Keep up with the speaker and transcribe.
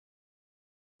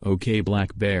Okay,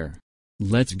 Black Bear.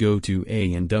 Let's go to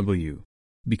A&W.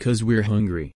 Because we're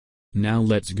hungry. Now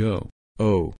let's go.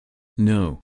 Oh.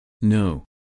 No. No.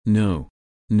 No.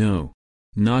 No.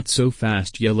 Not so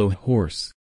fast, Yellow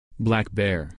Horse. Black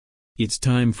Bear. It's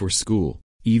time for school,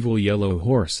 evil Yellow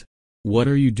Horse. What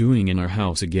are you doing in our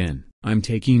house again? I'm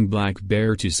taking Black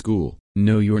Bear to school.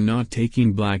 No, you're not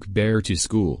taking Black Bear to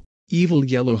school. Evil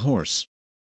Yellow Horse.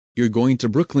 You're going to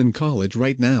Brooklyn College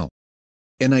right now.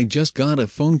 And I just got a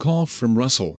phone call from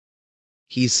Russell.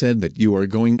 He said that you are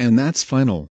going and that's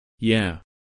final. Yeah.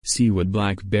 See what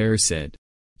Black Bear said.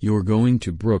 You're going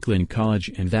to Brooklyn College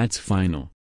and that's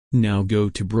final. Now go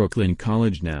to Brooklyn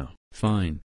College now.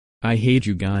 Fine. I hate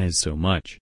you guys so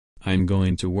much. I'm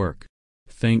going to work.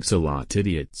 Thanks a lot,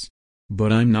 idiots.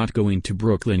 But I'm not going to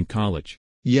Brooklyn College.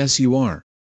 Yes, you are.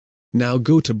 Now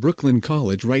go to Brooklyn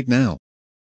College right now.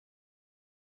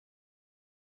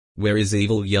 Where is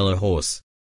evil Yellow Horse?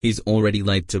 He's already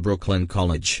late to Brooklyn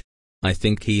College. I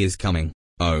think he is coming.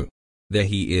 Oh. There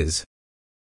he is.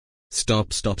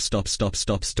 Stop, stop, stop, stop,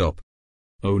 stop, stop.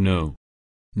 Oh no.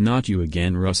 Not you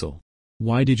again, Russell.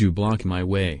 Why did you block my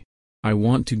way? I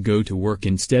want to go to work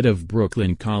instead of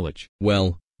Brooklyn College.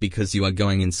 Well, because you are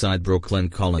going inside Brooklyn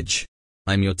College.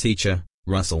 I'm your teacher,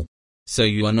 Russell. So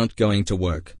you are not going to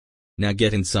work. Now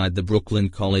get inside the Brooklyn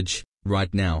College,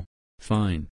 right now.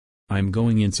 Fine. I'm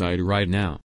going inside right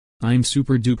now. I'm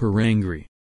super duper angry.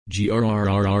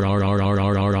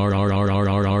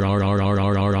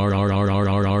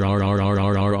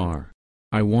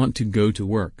 I want to go to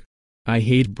work. I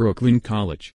hate Brooklyn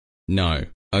College. No.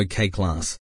 Okay,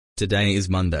 class. Today is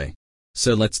Monday.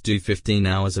 So let's do 15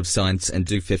 hours of science and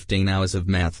do 15 hours of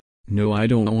math. No, I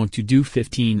don't want to do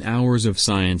 15 hours of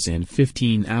science and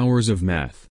 15 hours of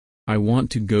math. I want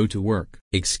to go to work.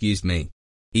 Excuse me.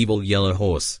 Evil Yellow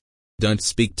Horse. Don't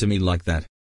speak to me like that.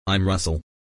 I'm Russell.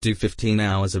 Do 15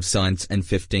 hours of science and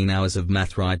 15 hours of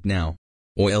math right now.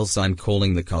 Or else I'm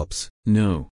calling the cops.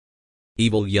 No.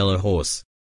 Evil Yellow Horse.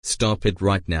 Stop it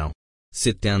right now.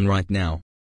 Sit down right now.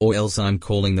 Or else I'm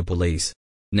calling the police.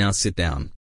 Now sit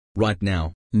down. Right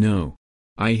now. No.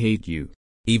 I hate you.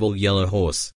 Evil Yellow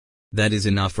Horse. That is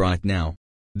enough right now.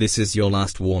 This is your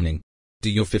last warning. Do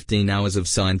your 15 hours of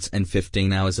science and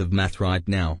 15 hours of math right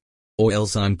now. Or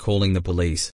else I'm calling the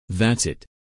police. That's it.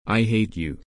 I hate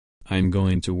you. I'm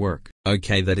going to work.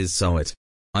 Okay, that is so it.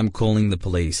 I'm calling the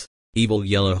police. Evil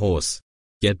Yellow Horse.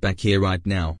 Get back here right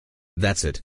now. That's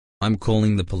it. I'm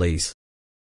calling the police.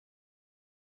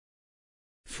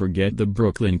 Forget the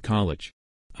Brooklyn College.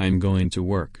 I'm going to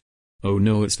work. Oh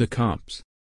no, it's the cops.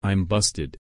 I'm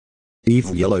busted.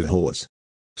 Evil Yellow Horse.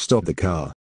 Stop the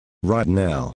car. Right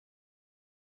now.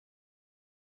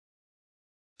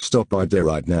 Stop right there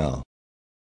right now.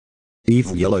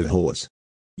 Evil Yellow Horse.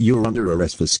 You're under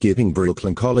arrest for skipping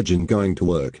Brooklyn College and going to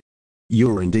work.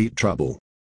 You're in deep trouble.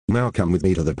 Now come with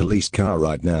me to the police car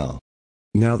right now.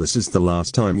 Now this is the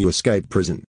last time you escape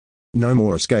prison. No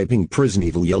more escaping prison,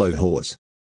 Evil Yellow Horse.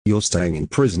 You're staying in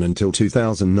prison until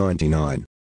 2099.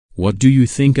 What do you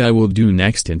think I will do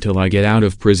next until I get out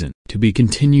of prison? To be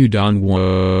continued on.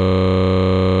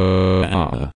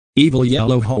 Evil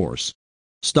Yellow Horse.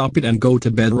 Stop it and go to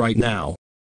bed right now.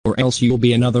 Or else you'll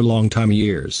be another long time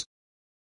years.